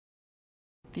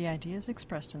The ideas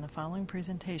expressed in the following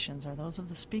presentations are those of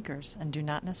the speakers and do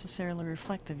not necessarily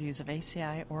reflect the views of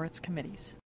ACI or its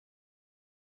committees.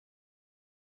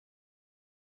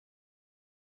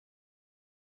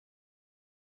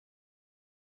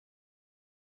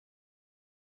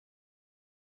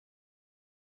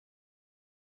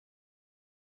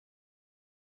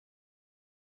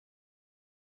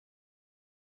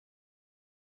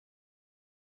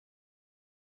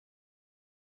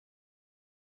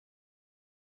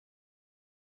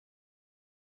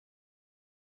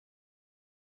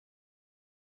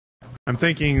 I'm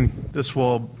thinking this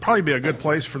will probably be a good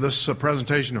place for this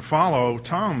presentation to follow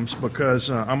Tom's, because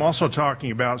I'm also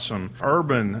talking about some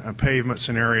urban pavement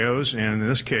scenarios, and in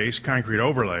this case, concrete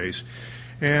overlays.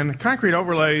 And concrete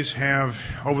overlays have,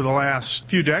 over the last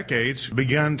few decades,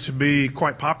 begun to be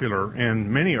quite popular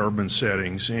in many urban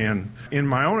settings. And in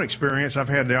my own experience, I've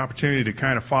had the opportunity to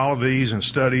kind of follow these and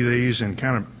study these and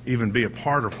kind of even be a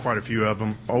part of quite a few of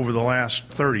them over the last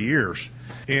 30 years.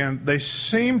 And they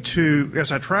seem to,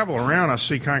 as I travel around, I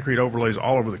see concrete overlays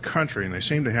all over the country, and they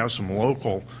seem to have some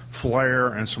local flair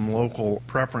and some local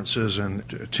preferences and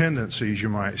tendencies, you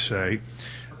might say.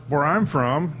 Where I'm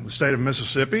from, the state of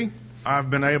Mississippi,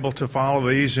 I've been able to follow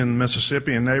these in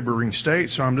Mississippi and neighboring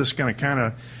states, so I'm just going to kind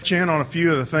of chin on a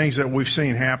few of the things that we've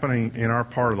seen happening in our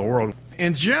part of the world.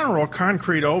 In general,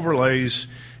 concrete overlays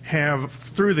have,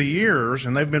 through the years,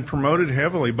 and they've been promoted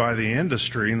heavily by the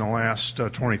industry in the last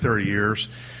 20, 30 years,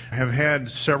 have had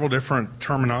several different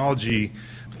terminology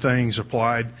things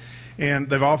applied, and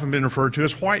they've often been referred to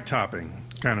as white topping,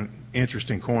 kind of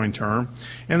interesting coin term.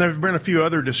 And there have been a few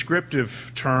other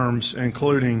descriptive terms,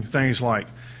 including things like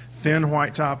thin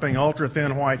white topping, ultra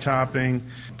thin white topping,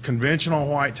 conventional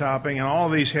white topping, and all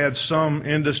of these had some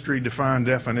industry defined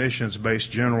definitions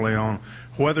based generally on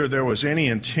whether there was any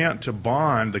intent to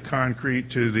bond the concrete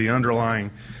to the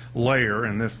underlying layer,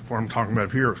 and this, what I'm talking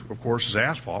about here, of course, is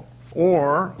asphalt,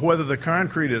 or whether the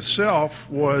concrete itself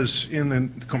was in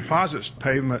the composite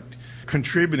pavement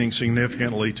contributing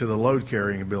significantly to the load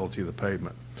carrying ability of the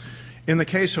pavement. In the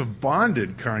case of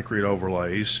bonded concrete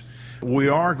overlays, we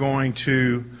are going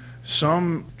to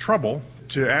some trouble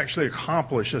to actually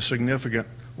accomplish a significant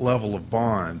level of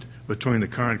bond between the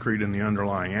concrete and the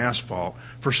underlying asphalt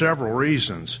for several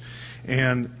reasons.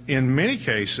 And in many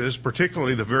cases,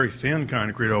 particularly the very thin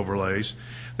concrete overlays,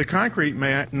 the concrete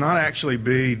may not actually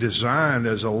be designed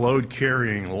as a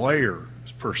load-carrying layer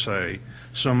per se,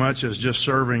 so much as just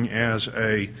serving as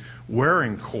a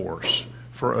wearing course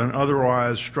for an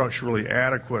otherwise structurally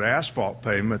adequate asphalt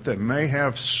pavement that may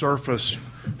have surface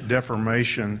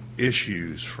deformation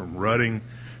issues from rutting,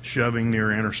 shoving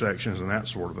near intersections, and that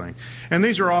sort of thing. And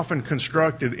these are often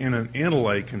constructed in an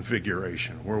interlay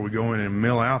configuration where we go in and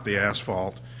mill out the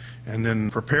asphalt and then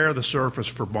prepare the surface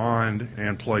for bond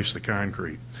and place the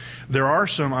concrete. There are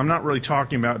some, I'm not really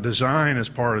talking about design as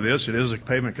part of this, it is a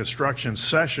pavement construction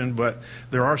session, but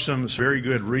there are some very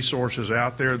good resources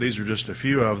out there. These are just a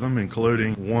few of them,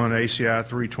 including one ACI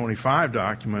 325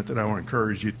 document that I want to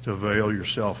encourage you to avail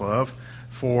yourself of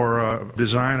for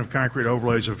design of concrete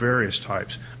overlays of various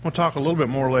types. I'm going to talk a little bit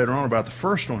more later on about the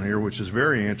first one here, which is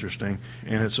very interesting,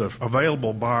 and it's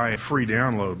available by free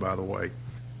download, by the way.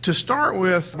 To start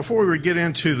with, before we get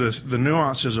into the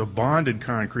nuances of bonded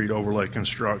concrete overlay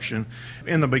construction,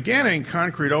 in the beginning,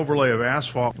 concrete overlay of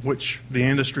asphalt, which the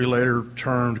industry later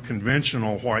termed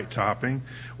conventional white topping,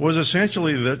 was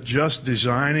essentially just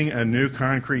designing a new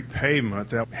concrete pavement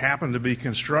that happened to be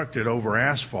constructed over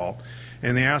asphalt.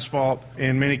 And the asphalt,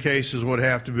 in many cases, would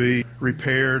have to be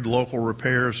repaired, local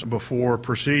repairs before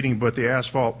proceeding, but the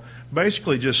asphalt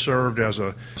basically just served as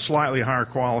a slightly higher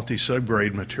quality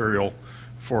subgrade material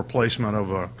for placement of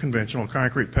a conventional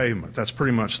concrete pavement. That's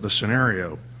pretty much the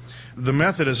scenario. The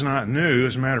method is not new.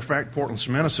 As a matter of fact, Portland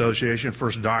Cement Association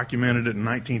first documented it in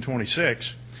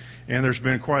 1926. And there's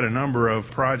been quite a number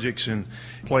of projects in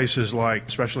places like,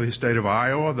 especially the state of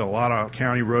Iowa, that a lot of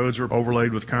county roads are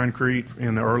overlaid with concrete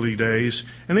in the early days.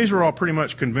 And these are all pretty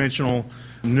much conventional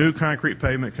new concrete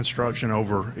pavement construction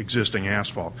over existing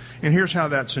asphalt. And here's how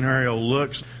that scenario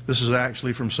looks. This is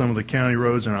actually from some of the county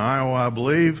roads in Iowa, I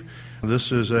believe.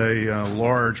 This is a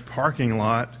large parking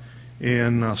lot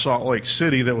in Salt Lake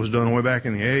City that was done way back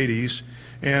in the 80s.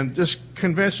 And just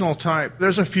conventional type,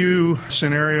 there's a few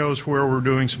scenarios where we're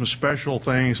doing some special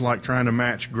things like trying to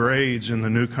match grades in the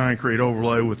new concrete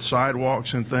overlay with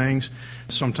sidewalks and things.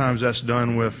 Sometimes that's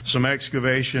done with some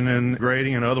excavation and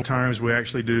grading, and other times we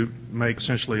actually do make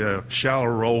essentially a shallow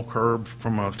roll curb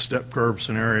from a step curb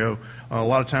scenario. A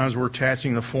lot of times we're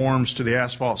attaching the forms to the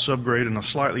asphalt subgrade in a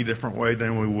slightly different way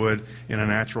than we would in a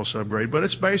natural subgrade, but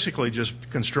it's basically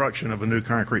just construction of a new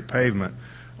concrete pavement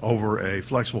over a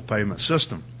flexible pavement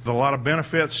system. There's a lot of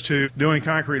benefits to doing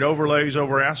concrete overlays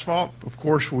over asphalt. Of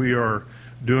course, we are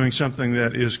doing something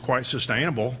that is quite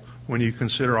sustainable when you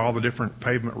consider all the different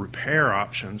pavement repair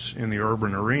options in the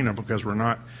urban arena, because we're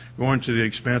not going to the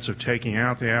expense of taking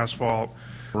out the asphalt,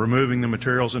 removing the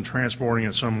materials and transporting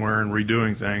it somewhere and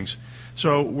redoing things.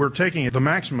 So we're taking the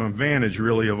maximum advantage,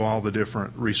 really, of all the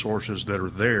different resources that are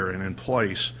there and in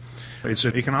place. It's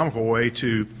an economical way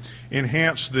to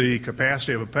enhance the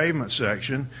capacity of a pavement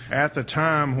section at the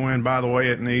time when, by the way,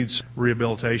 it needs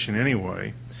rehabilitation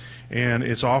anyway. And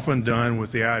it's often done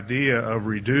with the idea of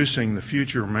reducing the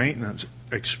future maintenance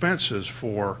expenses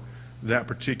for that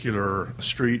particular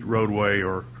street, roadway,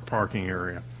 or parking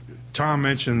area. Tom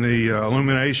mentioned the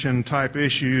illumination type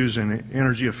issues and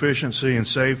energy efficiency and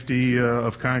safety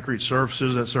of concrete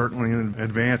surfaces. That's certainly an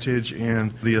advantage,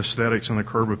 and the aesthetics and the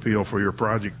curb appeal for your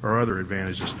project are other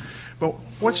advantages. But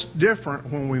what's different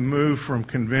when we move from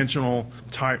conventional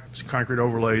type concrete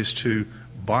overlays to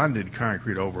bonded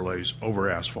concrete overlays over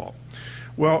asphalt?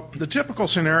 Well, the typical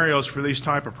scenarios for these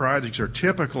type of projects are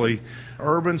typically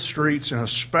urban streets and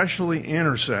especially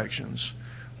intersections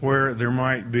where there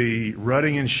might be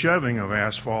rutting and shoving of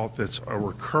asphalt that's a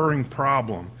recurring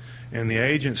problem, and the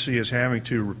agency is having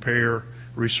to repair,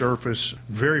 resurface,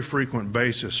 very frequent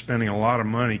basis, spending a lot of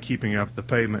money keeping up the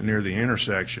pavement near the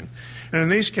intersection. And in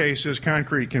these cases,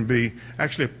 concrete can be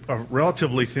actually a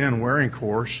relatively thin wearing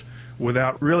course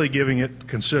without really giving it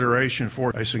consideration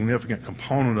for a significant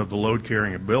component of the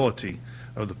load-carrying ability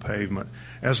of the pavement,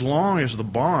 as long as the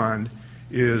bond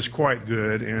is quite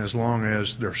good and as long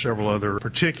as there are several other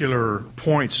particular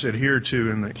points adhered to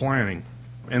in the planning.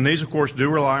 And these, of course, do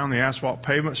rely on the asphalt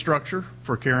pavement structure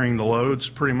for carrying the loads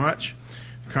pretty much.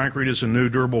 Concrete is a new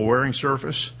durable wearing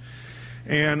surface.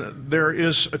 And there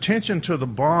is attention to the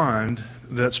bond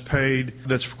that's paid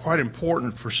that's quite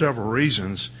important for several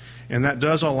reasons, and that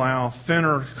does allow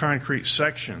thinner concrete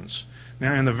sections.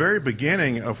 Now, in the very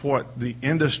beginning of what the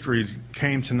industry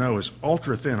came to know as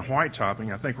ultra-thin white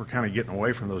topping, I think we're kind of getting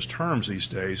away from those terms these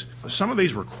days. Some of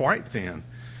these were quite thin.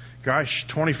 Gosh,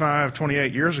 25,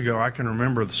 28 years ago, I can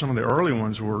remember some of the early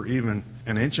ones were even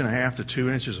 1.5 to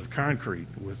 2 inches of concrete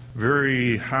with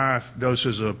very high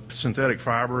doses of synthetic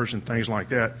fibers and things like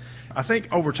that. I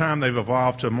think over time they've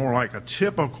evolved to more like a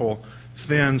typical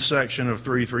thin section of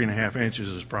 3.5 inches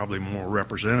is probably more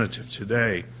representative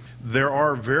today. There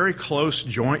are very close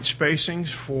joint spacings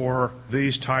for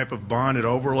these type of bonded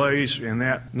overlays, and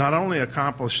that not only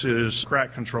accomplishes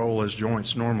crack control as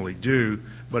joints normally do,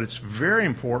 but it's very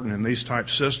important in these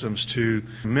type systems to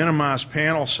minimize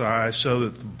panel size so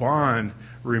that the bond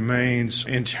remains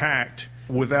intact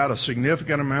without a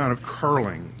significant amount of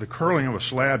curling. The curling of a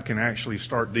slab can actually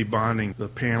start debonding the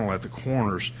panel at the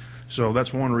corners, so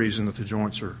that's one reason that the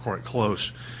joints are quite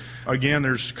close. Again,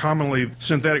 there's commonly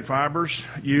synthetic fibers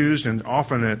used, and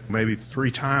often at maybe 3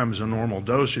 times a normal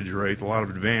dosage rate. A lot of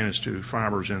advantage to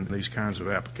fibers in these kinds of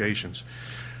applications.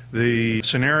 The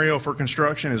scenario for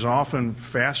construction is often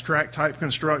fast-track type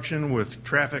construction with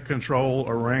traffic control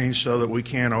arranged so that we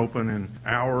can open in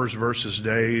hours versus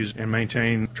days and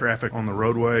maintain traffic on the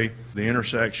roadway, the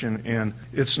intersection. And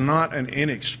it's not an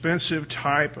inexpensive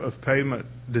type of pavement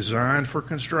designed for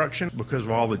construction because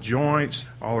of all the joints,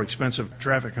 all the expensive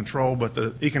traffic control, but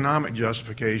the economic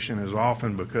justification is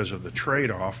often because of the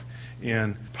trade-off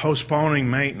in postponing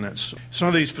maintenance. Some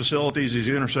of these facilities, these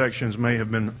intersections, may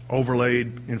have been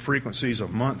overlaid in frequencies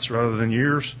of months rather than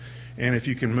years, and if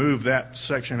you can move that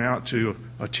section out to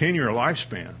a 10-year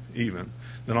lifespan even,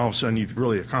 then all of a sudden you've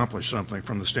really accomplished something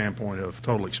from the standpoint of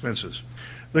total expenses.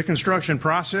 The construction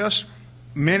process,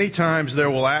 many times there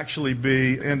will actually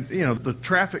be, and the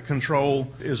traffic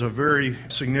control is a very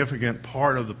significant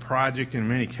part of the project in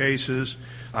many cases.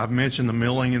 I've mentioned the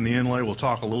milling and the inlay. We'll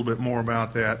talk a little bit more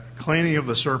about that. Cleaning of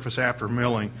the surface after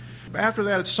milling. After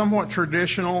that, it's somewhat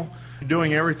traditional,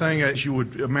 doing everything as you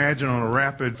would imagine on a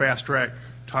rapid, fast-track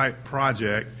type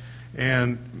project.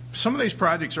 And some of these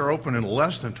projects are open in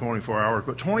less than 24 hours,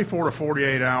 but 24 to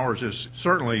 48 hours is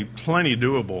certainly plenty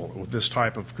doable with this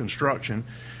type of construction.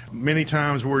 Many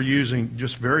times we're using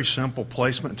just very simple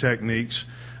placement techniques,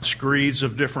 screeds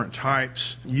of different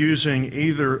types, using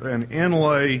either an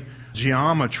inlay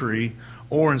geometry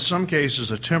or in some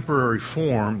cases a temporary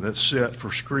form that's set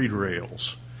for screed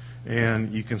rails.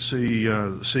 And you can see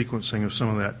the sequencing of some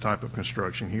of that type of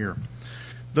construction here.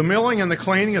 The milling and the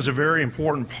cleaning is a very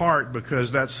important part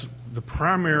because that's the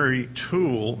primary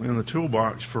tool in the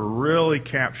toolbox for really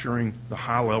capturing the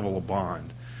high level of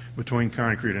bond between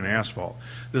concrete and asphalt.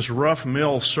 This rough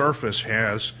mill surface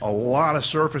has a lot of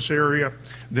surface area.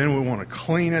 Then we want to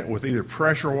clean it with either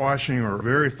pressure washing or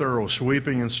very thorough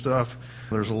sweeping and stuff.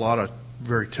 There's a lot of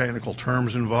very technical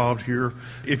terms involved here.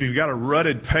 If you've got a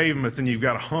rutted pavement, then you've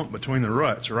got a hump between the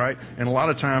ruts, right? And a lot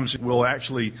of times we'll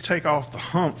actually take off the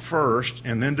hump first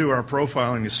and then do our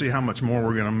profiling to see how much more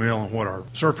we're going to mill and what our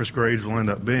surface grades will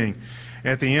end up being.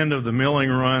 At the end of the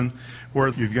milling run, where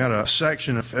you've got a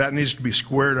section that needs to be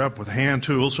squared up with hand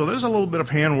tools, so there's a little bit of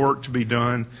hand work to be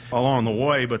done along the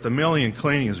way, but the milling and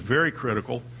cleaning is very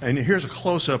critical. And here's a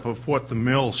close-up of what the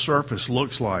mill surface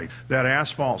looks like. That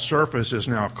asphalt surface is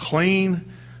now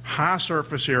clean, high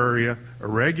surface area,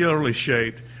 irregularly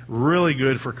shaped, really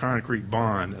good for concrete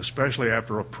bond, especially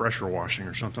after a pressure washing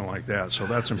or something like that, so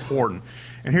that's important.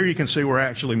 And here you can see we're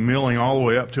actually milling all the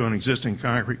way up to an existing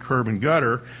concrete curb and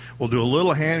gutter. We'll do a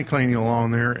little hand cleaning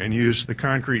along there and use the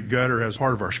concrete gutter as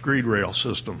part of our screed rail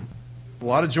system. A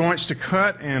lot of joints to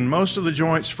cut, and most of the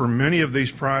joints for many of these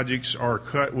projects are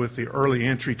cut with the early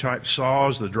entry type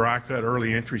saws, the dry cut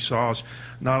early entry saws,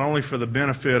 not only for the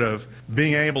benefit of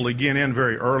being able to get in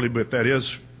very early, but that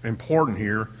is important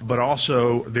here, but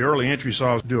also the early entry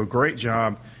saws do a great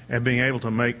job at being able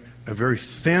to make a very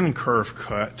thin kerf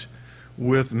cut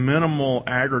with minimal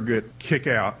aggregate kick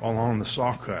out along the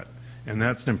saw cut, and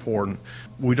that's important.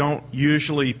 We don't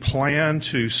usually plan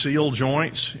to seal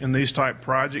joints in these type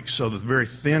projects, so the very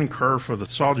thin kerf of the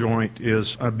saw joint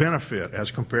is a benefit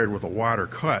as compared with a wider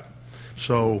cut.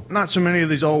 So not so many of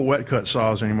these old wet cut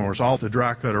saws anymore. It's all the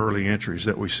dry cut early entries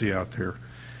that we see out there.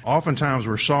 Oftentimes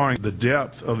we're sawing the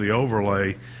depth of the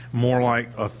overlay more like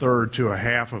a third to a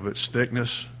half of its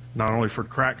thickness, not only for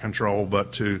crack control,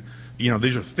 but to,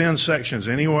 these are thin sections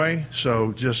anyway,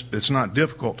 so just it's not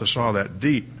difficult to saw that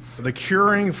deep. The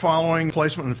curing following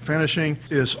placement and finishing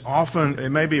is often, it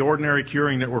may be ordinary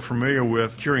curing that we're familiar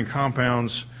with, curing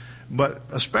compounds, but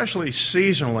especially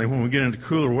seasonally when we get into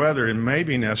cooler weather, it may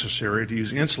be necessary to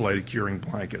use insulated curing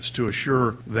blankets to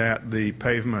assure that the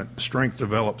pavement strength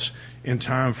develops in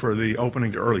time for the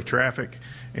opening to early traffic.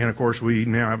 And of course, we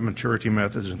now have maturity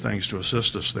methods and things to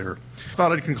assist us there. I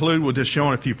thought I'd conclude with just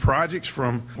showing a few projects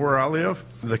from where I live,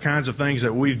 the kinds of things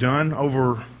that we've done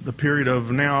over the period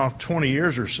of now 20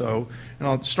 years or so.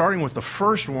 And starting with the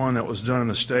first one that was done in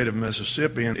the state of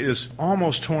Mississippi, and it is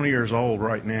almost 20 years old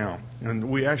right now. And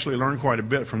we actually learned quite a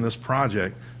bit from this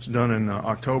project. It was done in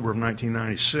October of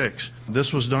 1996.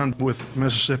 This was done with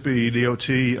Mississippi DOT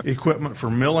equipment for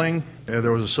milling.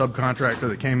 There was a subcontractor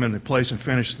that came into place and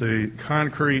finished the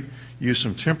concrete, used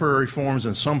some temporary forms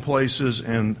in some places,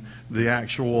 and the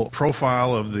actual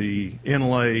profile of the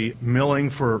inlay milling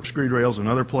for screed rails in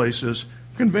other places.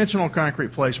 Conventional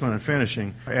concrete placement and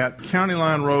finishing at County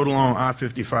Line Road along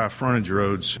I-55 frontage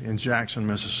roads in Jackson,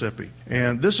 Mississippi.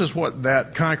 And this is what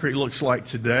that concrete looks like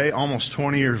today, almost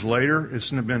 20 years later.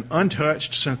 It's been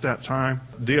untouched since that time.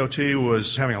 DOT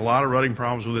was having a lot of rutting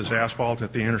problems with its asphalt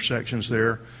at the intersections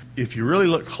there. If you really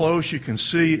look close, you can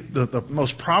see that the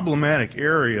most problematic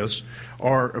areas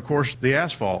are, of course, the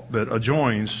asphalt that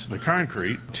adjoins the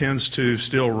concrete tends to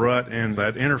still rut, and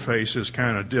that interface is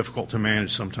kind of difficult to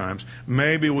manage sometimes.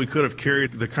 Maybe we could have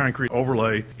carried the concrete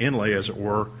overlay, inlay as it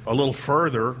were, a little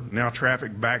further. Now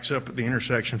traffic backs up at the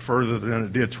intersection further than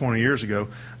it did 20 years ago.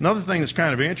 Another thing that's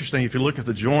kind of interesting, if you look at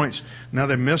the joints, now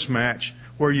they mismatch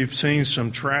where you've seen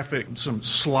some traffic, some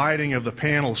sliding of the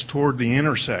panels toward the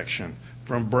intersection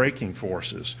from braking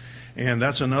forces. And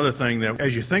that's another thing that,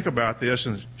 as you think about this,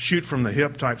 and shoot from the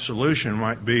hip type solution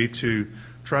might be to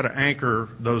try to anchor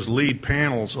those lead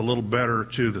panels a little better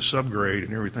to the subgrade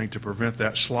and everything to prevent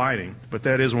that sliding. But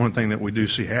that is one thing that we do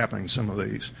see happening, some of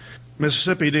these.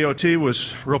 Mississippi DOT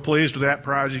was real pleased with that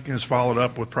project and has followed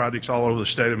up with projects all over the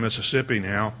state of Mississippi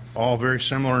now, all very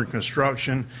similar in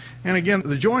construction. And again,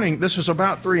 the joining, this is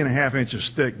about 3.5 inches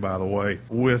thick, by the way,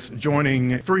 with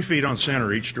joining 3 feet on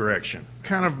center each direction.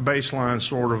 Kind of baseline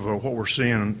sort of what we're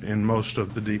seeing in most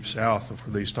of the Deep South for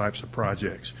these types of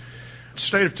projects. The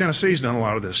state of Tennessee's done a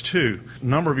lot of this too. A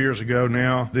number of years ago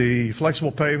now, the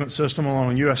flexible pavement system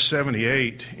along US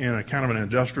 78 in a kind of an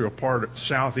industrial part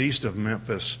southeast of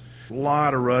Memphis, a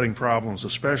lot of rutting problems,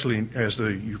 especially as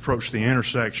you approach the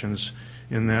intersections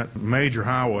in that major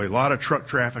highway. A lot of truck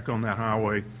traffic on that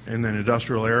highway and then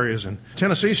industrial areas. And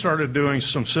Tennessee started doing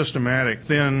some systematic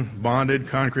thin bonded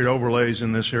concrete overlays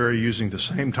in this area using the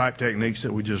same type techniques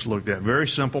that we just looked at. Very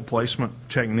simple placement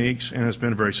techniques, and it's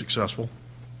been very successful.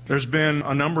 There's been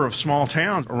a number of small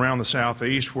towns around the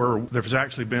southeast where there's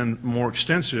actually been more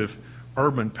extensive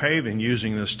urban paving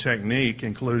using this technique,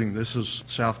 including this is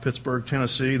South Pittsburg,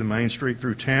 Tennessee. The main street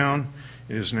through town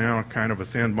is now kind of a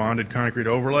thin bonded concrete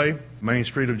overlay. Main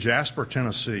street of Jasper,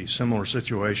 Tennessee, similar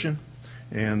situation.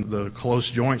 And the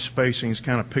close joint spacings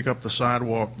kind of pick up the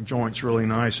sidewalk joints really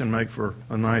nice and make for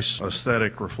a nice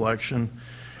aesthetic reflection.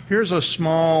 Here's a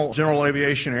small general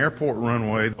aviation airport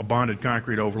runway. A bonded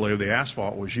concrete overlay of the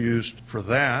asphalt was used for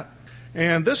that.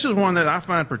 And this is one that I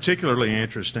find particularly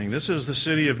interesting. This is the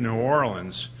city of New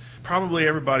Orleans. Probably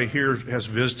everybody here has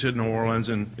visited New Orleans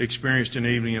and experienced an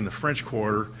evening in the French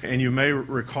Quarter, and you may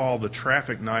recall the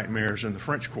traffic nightmares in the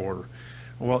French Quarter.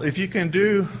 Well, if you can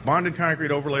do bonded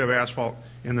concrete overlay of asphalt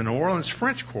in the New Orleans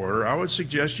French Quarter, I would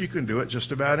suggest you can do it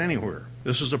just about anywhere.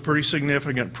 This is a pretty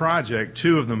significant project.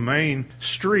 Two of the main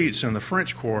streets in the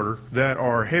French Quarter that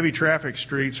are heavy traffic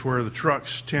streets where the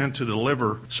trucks tend to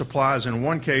deliver supplies. In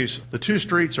one case, the two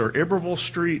streets are Iberville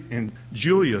Street and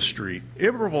Julia Street.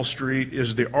 Iberville Street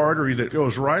is the artery that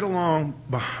goes right along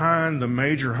behind the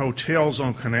major hotels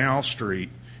on Canal Street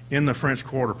in the French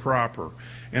Quarter proper.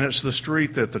 And it's the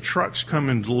street that the trucks come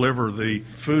and deliver the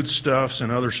foodstuffs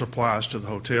and other supplies to the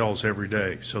hotels every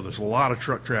day. So there's a lot of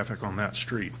truck traffic on that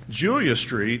street. Julia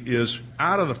Street is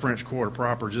out of the French Quarter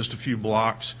proper, just a few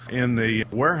blocks in the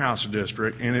warehouse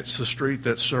district, and it's the street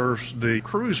that serves the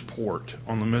cruise port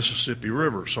on the Mississippi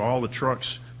River. So all the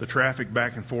trucks, the traffic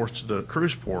back and forth to the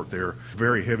cruise port there,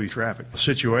 very heavy traffic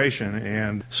situation.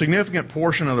 And significant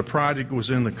portion of the project was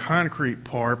in the concrete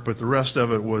part, but the rest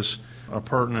of it was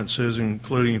appurtenances,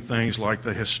 including things like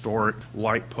the historic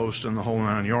light post and the whole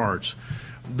 9 yards.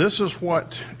 This is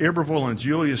what Iberville and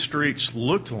Julia Streets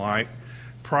looked like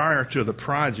prior to the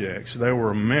projects. They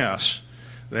were a mess.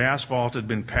 The asphalt had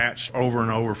been patched over and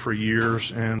over for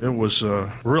years, and it was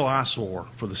a real eyesore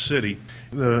for the city.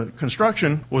 The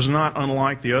construction was not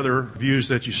unlike the other views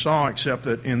that you saw, except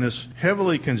that in this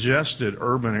heavily congested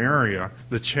urban area,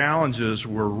 the challenges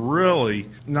were really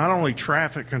not only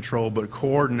traffic control, but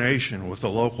coordination with the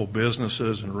local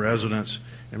businesses and residents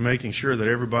and making sure that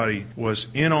everybody was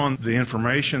in on the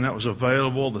information that was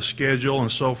available, the schedule,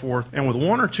 and so forth. And with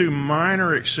one or two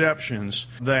minor exceptions,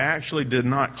 they actually did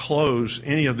not close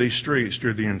any of these streets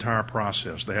through the entire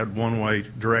process. They had one-way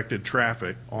directed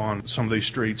traffic on some of these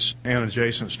streets and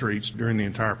adjacent streets during the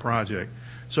entire project.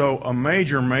 So a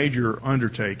major, major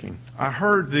undertaking. I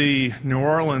heard the New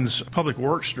Orleans Public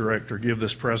Works Director give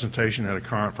this presentation at a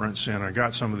conference, and I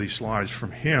got some of these slides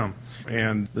from him.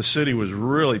 And the city was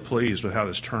really pleased with how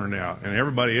this turned out. And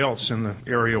everybody else in the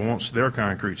area wants their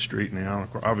concrete street now.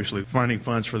 Obviously, finding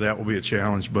funds for that will be a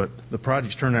challenge, but the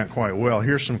project's turned out quite well.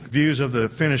 Here's some views of the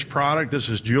finished product. This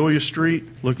is Julia Street.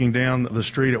 Looking down the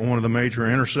street at one of the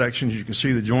major intersections, you can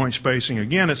see the joint spacing.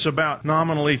 Again, it's about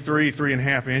nominally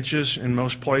 3.5 inches in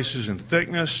most places in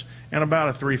thickness, and about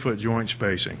a 3-foot joint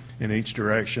spacing in each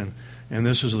direction. And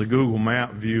this is the Google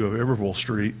map view of Iberville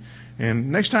Street.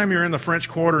 And next time you're in the French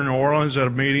Quarter in New Orleans at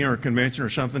a meeting or a convention or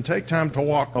something, take time to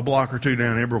walk a block or two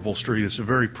down Iberville Street. It's a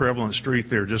very prevalent street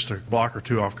there, just a block or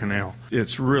two off Canal.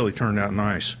 It's really turned out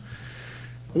nice.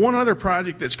 One other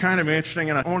project that's kind of interesting,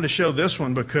 and I wanted to show this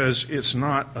one because it's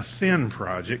not a thin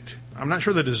project. I'm not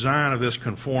sure the design of this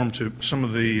conformed to some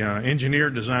of the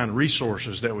engineered design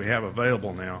resources that we have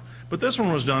available now. But this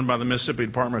one was done by the Mississippi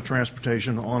Department of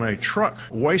Transportation on a truck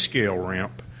weigh-scale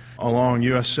ramp along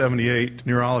US 78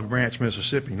 near Olive Branch,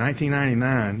 Mississippi,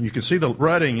 1999. You can see the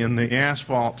rutting in the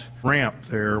asphalt ramp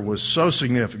there was so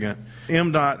significant.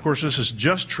 MDOT, of course, this is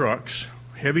just trucks,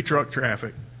 heavy truck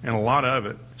traffic, and a lot of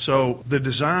it. So the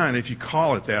design, if you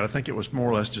call it that, I think it was more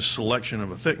or less just selection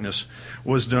of a thickness,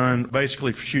 was done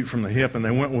basically shoot from the hip, and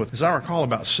they went with, as I recall,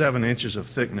 about 7 inches of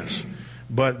thickness.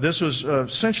 But this was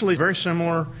essentially very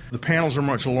similar. The panels are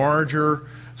much larger,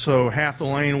 so half the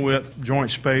lane width, joint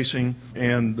spacing,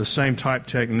 and the same type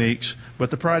techniques.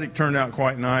 But the project turned out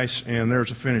quite nice, and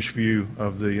there's a finished view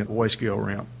of the weigh-scale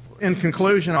ramp. In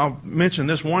conclusion, I'll mention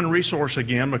this one resource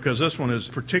again because this one is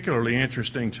particularly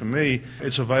interesting to me.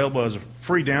 It's available as a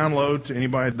free download to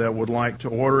anybody that would like to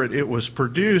order it. It was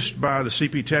produced by the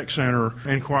CP Tech Center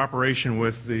in cooperation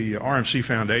with the RMC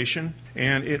Foundation,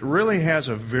 and it really has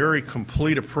a very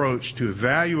complete approach to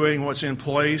evaluating what's in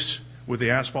place with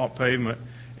the asphalt pavement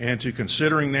and to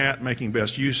considering that, making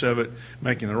best use of it,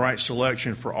 making the right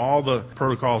selection for all the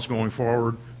protocols going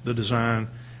forward, the design,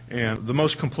 and the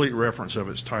most complete reference of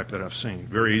its type that I've seen,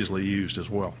 very easily used as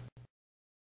well.